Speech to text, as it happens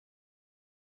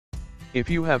If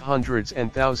you have hundreds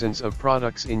and thousands of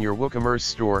products in your WooCommerce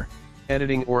store,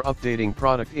 editing or updating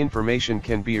product information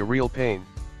can be a real pain.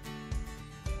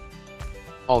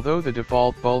 Although the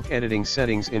default bulk editing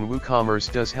settings in WooCommerce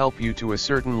does help you to a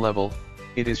certain level,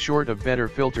 it is short of better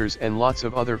filters and lots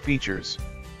of other features.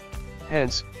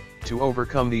 Hence, to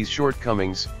overcome these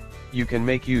shortcomings, you can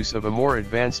make use of a more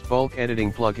advanced bulk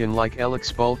editing plugin like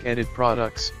ELEX Bulk Edit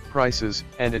Products, Prices,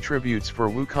 and Attributes for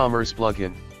WooCommerce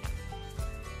plugin.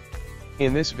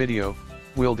 In this video,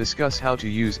 we'll discuss how to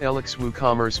use ELEX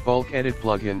WooCommerce Bulk Edit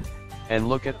plugin, and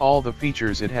look at all the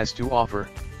features it has to offer.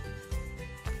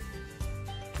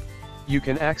 You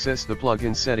can access the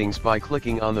plugin settings by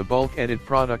clicking on the Bulk Edit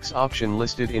Products option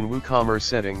listed in WooCommerce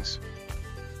settings.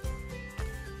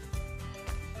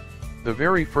 The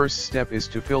very first step is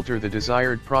to filter the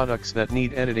desired products that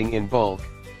need editing in bulk.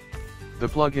 The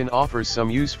plugin offers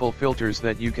some useful filters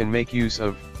that you can make use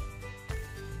of.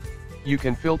 You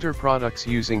can filter products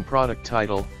using product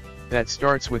title, that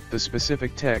starts with the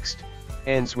specific text,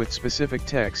 ends with specific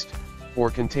text, or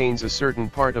contains a certain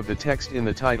part of the text in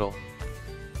the title.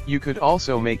 You could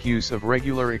also make use of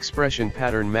regular expression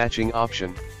pattern matching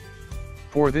option.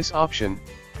 For this option,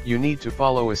 you need to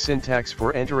follow a syntax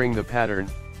for entering the pattern.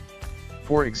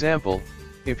 For example,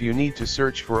 if you need to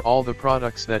search for all the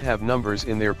products that have numbers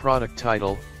in their product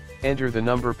title, enter the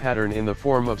number pattern in the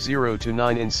form of 0 to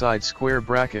 9 inside square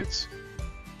brackets.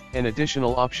 An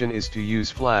additional option is to use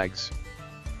flags.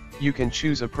 You can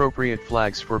choose appropriate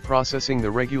flags for processing the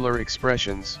regular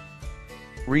expressions.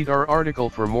 Read our article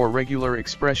for more regular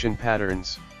expression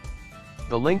patterns.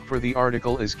 The link for the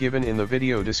article is given in the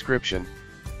video description.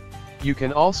 You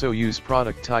can also use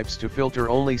product types to filter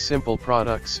only simple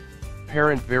products,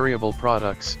 parent variable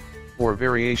products, or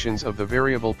variations of the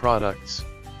variable products.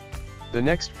 The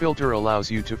next filter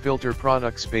allows you to filter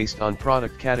products based on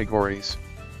product categories.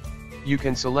 You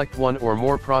can select one or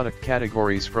more product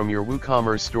categories from your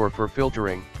WooCommerce store for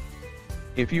filtering.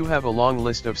 If you have a long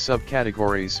list of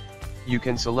subcategories, you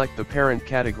can select the parent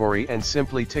category and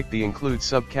simply tick the Include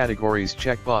Subcategories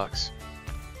checkbox.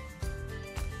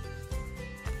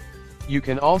 You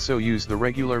can also use the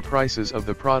regular prices of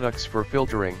the products for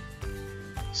filtering.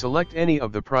 Select any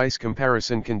of the price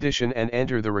comparison condition and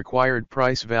enter the required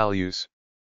price values.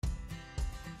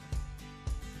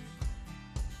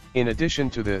 In addition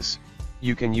to this,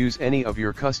 you can use any of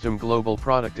your custom global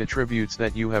product attributes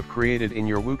that you have created in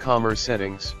your WooCommerce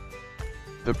settings.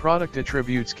 The product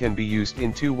attributes can be used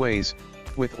in two ways,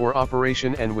 with or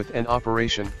operation and with an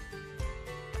operation.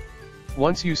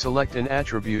 Once you select an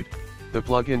attribute, the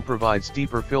plugin provides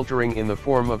deeper filtering in the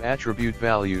form of attribute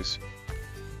values.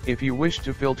 If you wish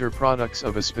to filter products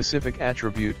of a specific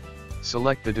attribute,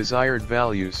 select the desired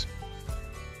values.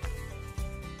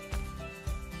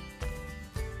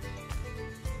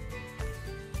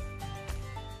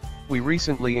 We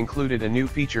recently included a new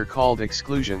feature called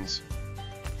exclusions.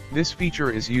 This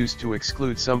feature is used to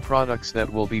exclude some products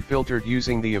that will be filtered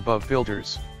using the above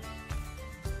filters.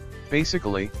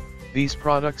 Basically, these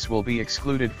products will be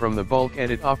excluded from the bulk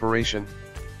edit operation.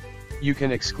 You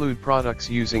can exclude products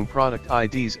using product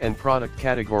IDs and product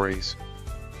categories.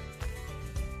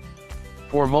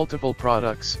 For multiple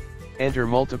products, enter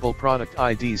multiple product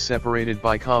IDs separated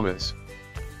by commas.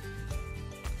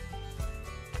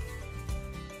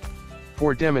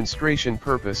 For demonstration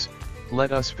purpose,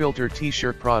 let us filter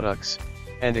t-shirt products,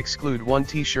 and exclude one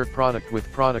t-shirt product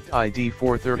with product ID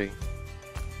 430.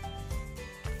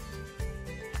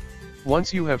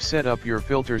 Once you have set up your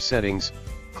filter settings,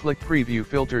 click Preview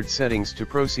Filtered Settings to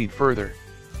proceed further.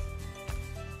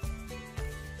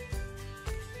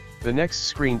 The next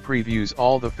screen previews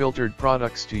all the filtered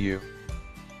products to you.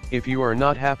 If you are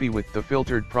not happy with the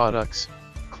filtered products,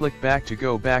 click back to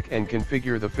go back and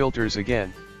configure the filters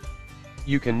again.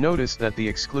 You can notice that the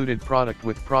excluded product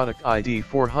with product ID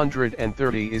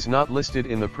 430 is not listed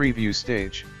in the preview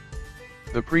stage.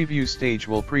 The preview stage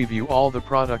will preview all the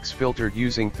products filtered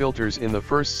using filters in the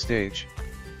first stage.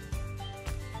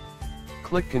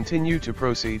 Click Continue to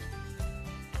proceed.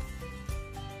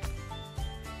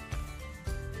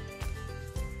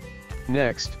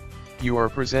 Next, you are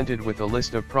presented with a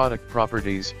list of product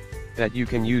properties that you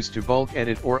can use to bulk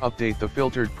edit or update the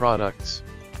filtered products.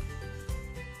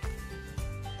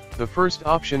 The first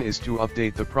option is to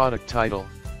update the product title.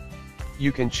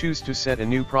 You can choose to set a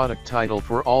new product title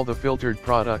for all the filtered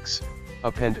products,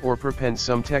 append or prepend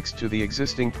some text to the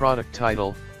existing product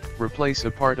title, replace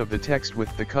a part of the text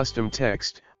with the custom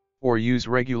text, or use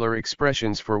regular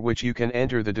expressions for which you can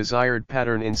enter the desired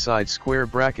pattern inside square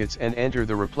brackets and enter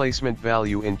the replacement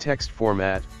value in text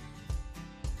format.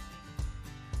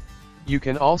 You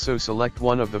can also select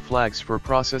one of the flags for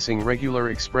processing regular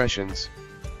expressions.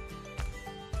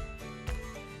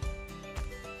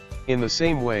 In the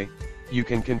same way, you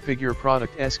can configure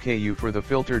product SKU for the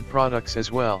filtered products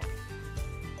as well.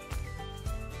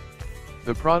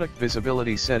 The product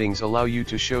visibility settings allow you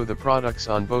to show the products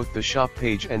on both the shop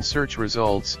page and search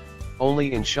results,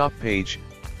 only in shop page,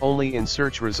 only in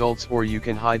search results, or you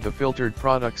can hide the filtered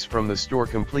products from the store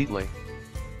completely.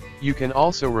 You can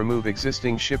also remove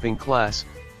existing shipping class,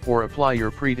 or apply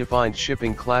your predefined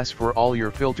shipping class for all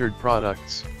your filtered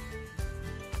products.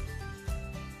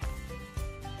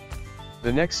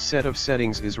 The next set of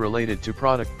settings is related to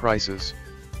product prices.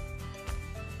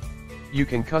 You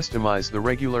can customize the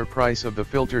regular price of the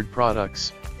filtered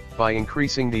products, by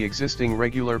increasing the existing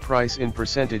regular price in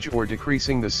percentage or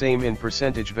decreasing the same in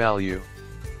percentage value.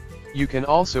 You can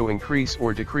also increase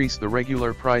or decrease the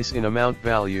regular price in amount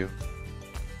value.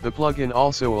 The plugin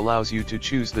also allows you to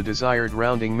choose the desired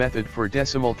rounding method for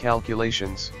decimal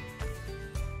calculations.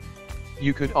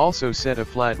 You could also set a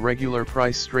flat regular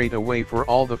price straight away for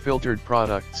all the filtered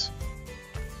products.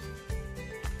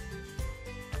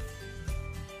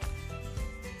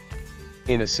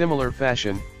 In a similar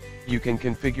fashion, you can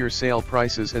configure sale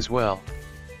prices as well.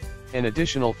 An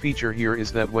additional feature here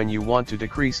is that when you want to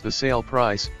decrease the sale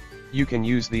price, you can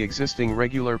use the existing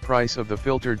regular price of the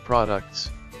filtered products.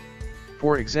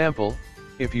 For example,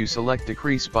 if you select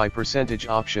decrease by percentage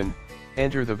option,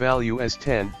 enter the value as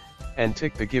 10, and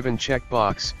tick the given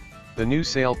checkbox, the new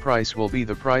sale price will be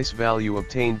the price value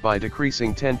obtained by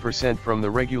decreasing 10% from the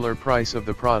regular price of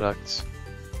the products.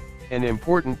 An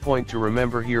important point to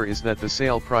remember here is that the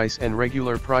sale price and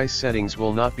regular price settings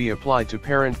will not be applied to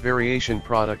parent variation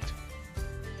product.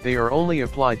 They are only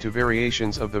applied to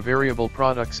variations of the variable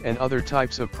products and other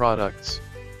types of products.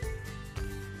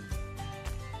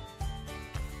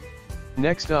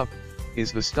 Next up,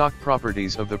 is the stock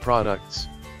properties of the products.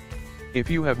 If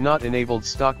you have not enabled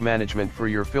stock management for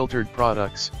your filtered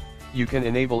products, you can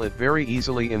enable it very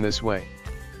easily in this way.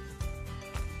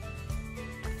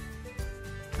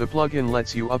 The plugin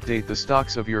lets you update the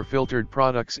stocks of your filtered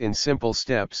products in simple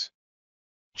steps.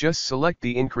 Just select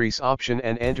the increase option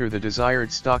and enter the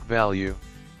desired stock value.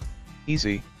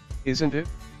 Easy, isn't it?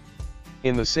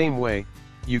 In the same way,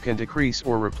 you can decrease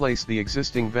or replace the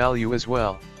existing value as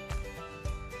well.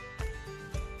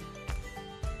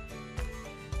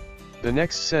 The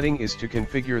next setting is to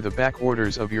configure the back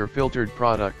orders of your filtered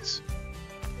products.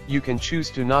 You can choose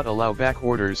to not allow back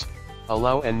orders,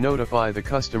 allow and notify the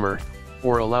customer,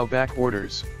 or allow back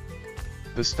orders.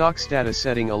 The stock status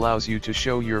setting allows you to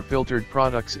show your filtered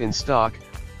products in stock,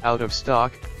 out of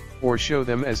stock, or show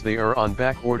them as they are on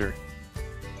back order.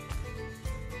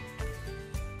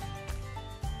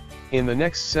 In the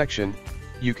next section,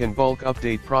 you can bulk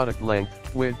update product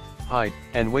length, width, height,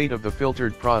 and weight of the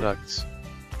filtered products.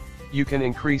 You can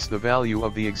increase the value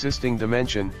of the existing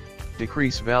dimension,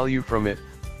 decrease value from it,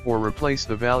 or replace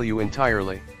the value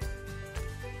entirely.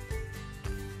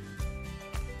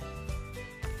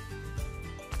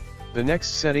 The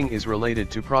next setting is related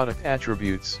to product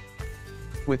attributes.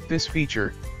 With this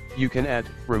feature, you can add,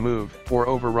 remove, or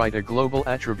overwrite a global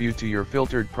attribute to your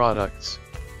filtered products.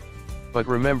 But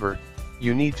remember,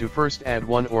 you need to first add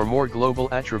one or more global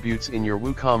attributes in your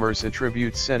WooCommerce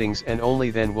attributes settings, and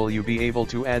only then will you be able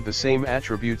to add the same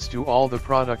attributes to all the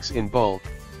products in bulk.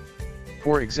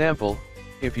 For example,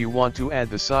 if you want to add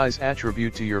the size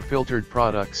attribute to your filtered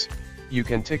products, you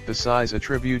can tick the size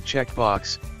attribute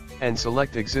checkbox, and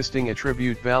select existing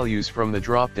attribute values from the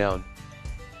drop-down.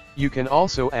 You can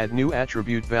also add new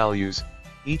attribute values,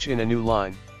 each in a new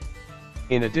line.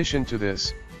 In addition to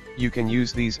this, you can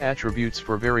use these attributes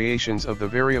for variations of the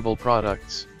variable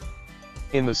products.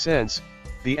 In the sense,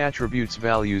 the attributes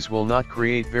values will not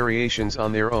create variations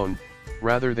on their own,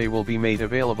 rather they will be made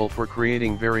available for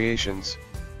creating variations.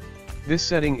 This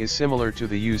setting is similar to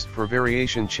the used for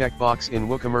variation checkbox in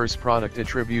WooCommerce product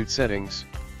attribute settings.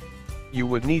 You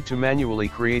would need to manually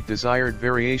create desired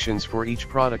variations for each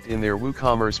product in their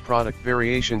WooCommerce product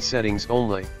variation settings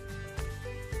only.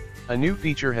 A new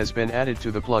feature has been added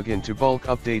to the plugin to bulk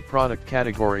update product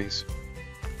categories.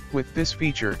 With this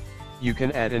feature, you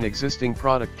can add an existing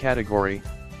product category,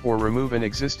 or remove an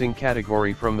existing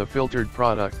category from the filtered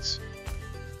products.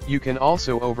 You can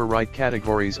also overwrite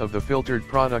categories of the filtered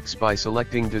products by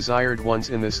selecting desired ones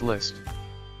in this list.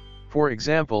 For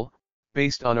example,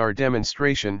 based on our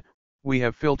demonstration, we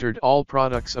have filtered all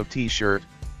products of t-shirt.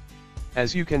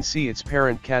 As you can see, its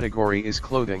parent category is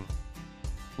clothing.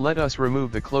 Let us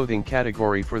remove the clothing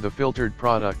category for the filtered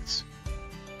products.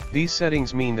 These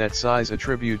settings mean that size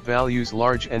attribute values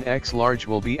large and X large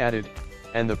will be added,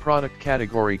 and the product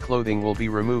category clothing will be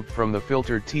removed from the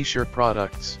filtered t-shirt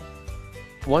products.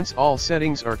 Once all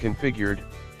settings are configured,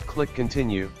 click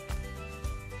Continue.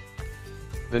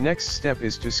 The next step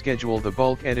is to schedule the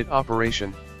bulk edit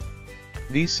operation.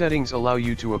 These settings allow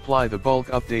you to apply the bulk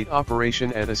update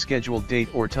operation at a scheduled date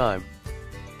or time.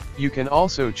 You can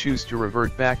also choose to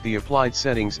revert back the applied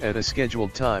settings at a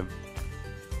scheduled time.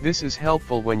 This is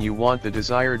helpful when you want the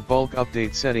desired bulk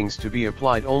update settings to be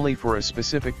applied only for a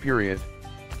specific period.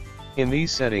 In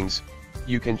these settings,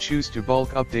 you can choose to bulk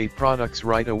update products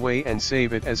right away and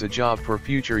save it as a job for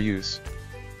future use.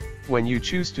 When you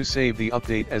choose to save the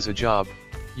update as a job,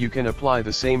 you can apply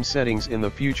the same settings in the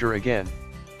future again.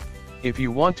 If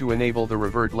you want to enable the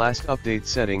revert last update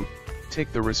setting,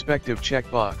 tick the respective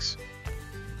checkbox.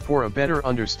 For a better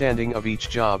understanding of each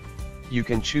job, you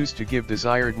can choose to give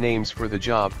desired names for the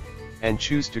job, and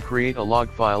choose to create a log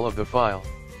file of the file.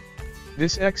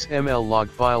 This XML log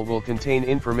file will contain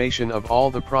information of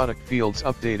all the product fields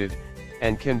updated,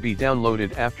 and can be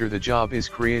downloaded after the job is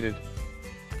created.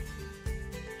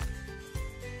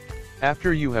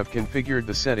 After you have configured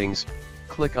the settings,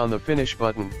 click on the Finish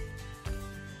button.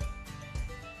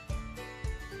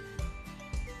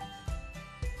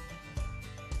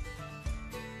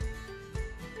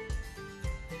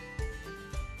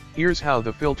 Here's how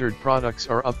the filtered products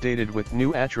are updated with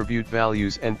new attribute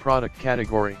values and product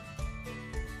category.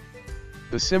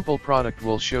 The simple product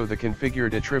will show the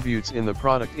configured attributes in the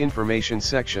product information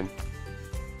section.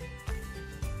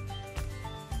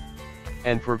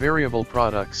 And for variable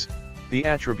products, the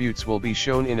attributes will be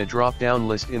shown in a drop-down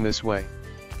list in this way.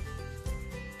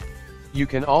 You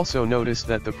can also notice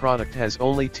that the product has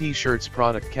only T-shirts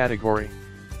product category.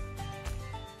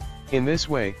 In this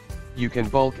way, you can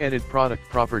bulk edit product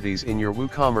properties in your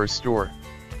WooCommerce store.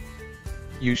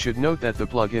 You should note that the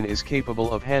plugin is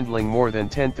capable of handling more than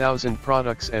 10,000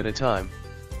 products at a time.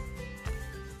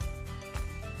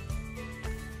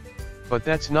 But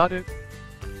that's not it.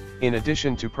 In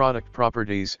addition to product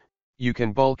properties, you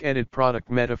can bulk edit product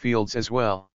meta fields as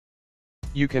well.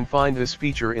 You can find this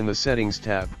feature in the Settings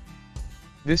tab.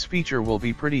 This feature will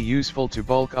be pretty useful to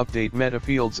bulk update meta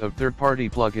fields of third-party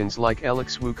plugins like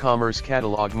ELEX WooCommerce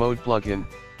Catalog Mode Plugin,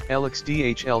 ELEX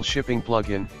DHL Shipping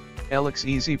Plugin, ELEX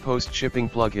Easy Post Shipping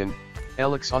Plugin,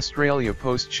 ELEX Australia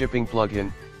Post Shipping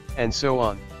Plugin, and so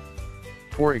on.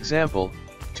 For example,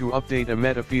 to update a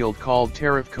meta field called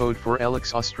tariff code for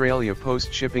ELEX Australia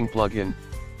Post Shipping Plugin,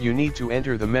 you need to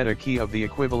enter the meta key of the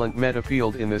equivalent meta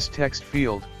field in this text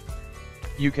field.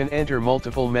 You can enter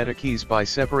multiple meta keys by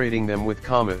separating them with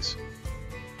commas.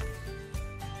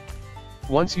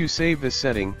 Once you save this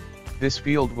setting, this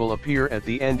field will appear at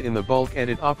the end in the bulk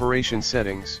edit operation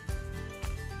settings.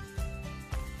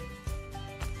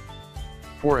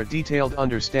 For a detailed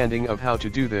understanding of how to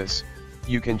do this,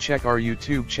 you can check our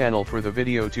YouTube channel for the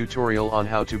video tutorial on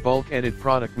how to bulk edit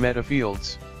product meta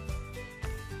fields.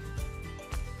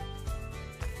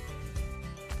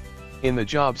 In the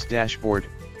Jobs dashboard,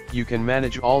 you can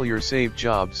manage all your saved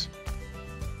jobs.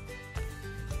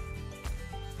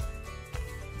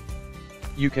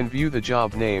 You can view the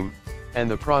job name, and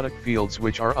the product fields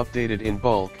which are updated in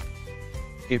bulk.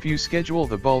 If you schedule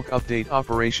the bulk update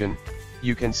operation,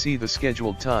 you can see the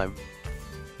scheduled time.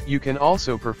 You can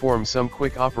also perform some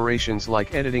quick operations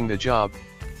like editing the job,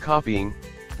 copying,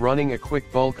 running a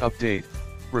quick bulk update,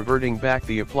 reverting back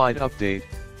the applied update,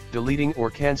 deleting or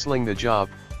cancelling the job,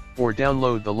 or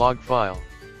download the log file.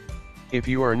 If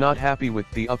you are not happy with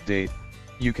the update,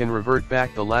 you can revert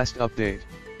back the last update.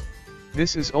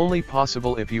 This is only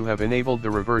possible if you have enabled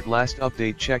the Revert Last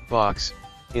Update checkbox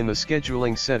in the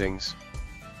scheduling settings.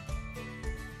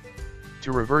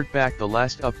 To revert back the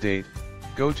last update,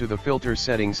 go to the Filter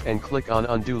settings and click on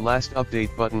Undo Last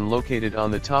Update button located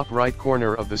on the top right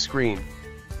corner of the screen.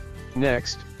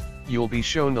 Next, you'll be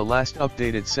shown the last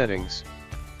updated settings.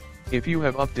 If you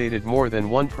have updated more than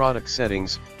one product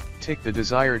settings, tick the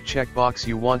desired checkbox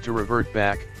you want to revert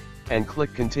back, and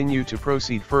click Continue to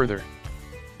proceed further.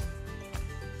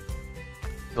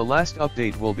 The last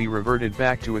update will be reverted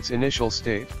back to its initial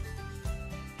state.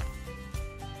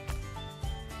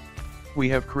 We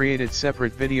have created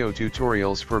separate video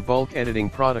tutorials for bulk editing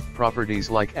product properties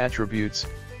like attributes,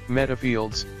 meta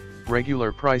fields,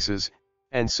 regular prices,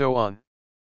 and so on.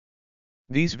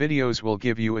 These videos will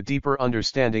give you a deeper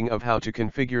understanding of how to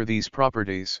configure these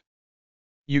properties.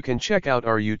 You can check out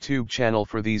our YouTube channel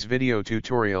for these video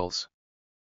tutorials.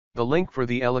 The link for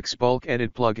the ELEX Bulk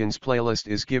Edit Plugins playlist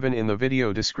is given in the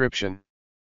video description.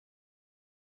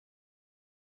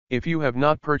 If you have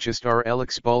not purchased our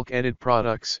ELEX Bulk Edit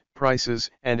Products, Prices,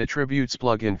 and Attributes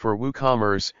plugin for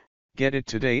WooCommerce, get it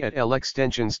today at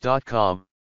elextensions.com.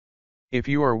 If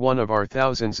you are one of our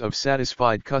thousands of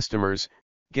satisfied customers,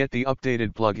 get the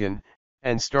updated plugin,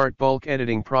 and start bulk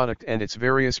editing product and its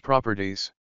various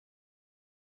properties.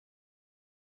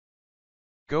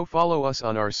 Go follow us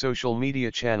on our social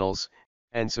media channels,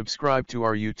 and subscribe to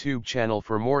our YouTube channel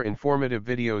for more informative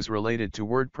videos related to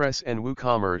WordPress and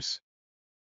WooCommerce.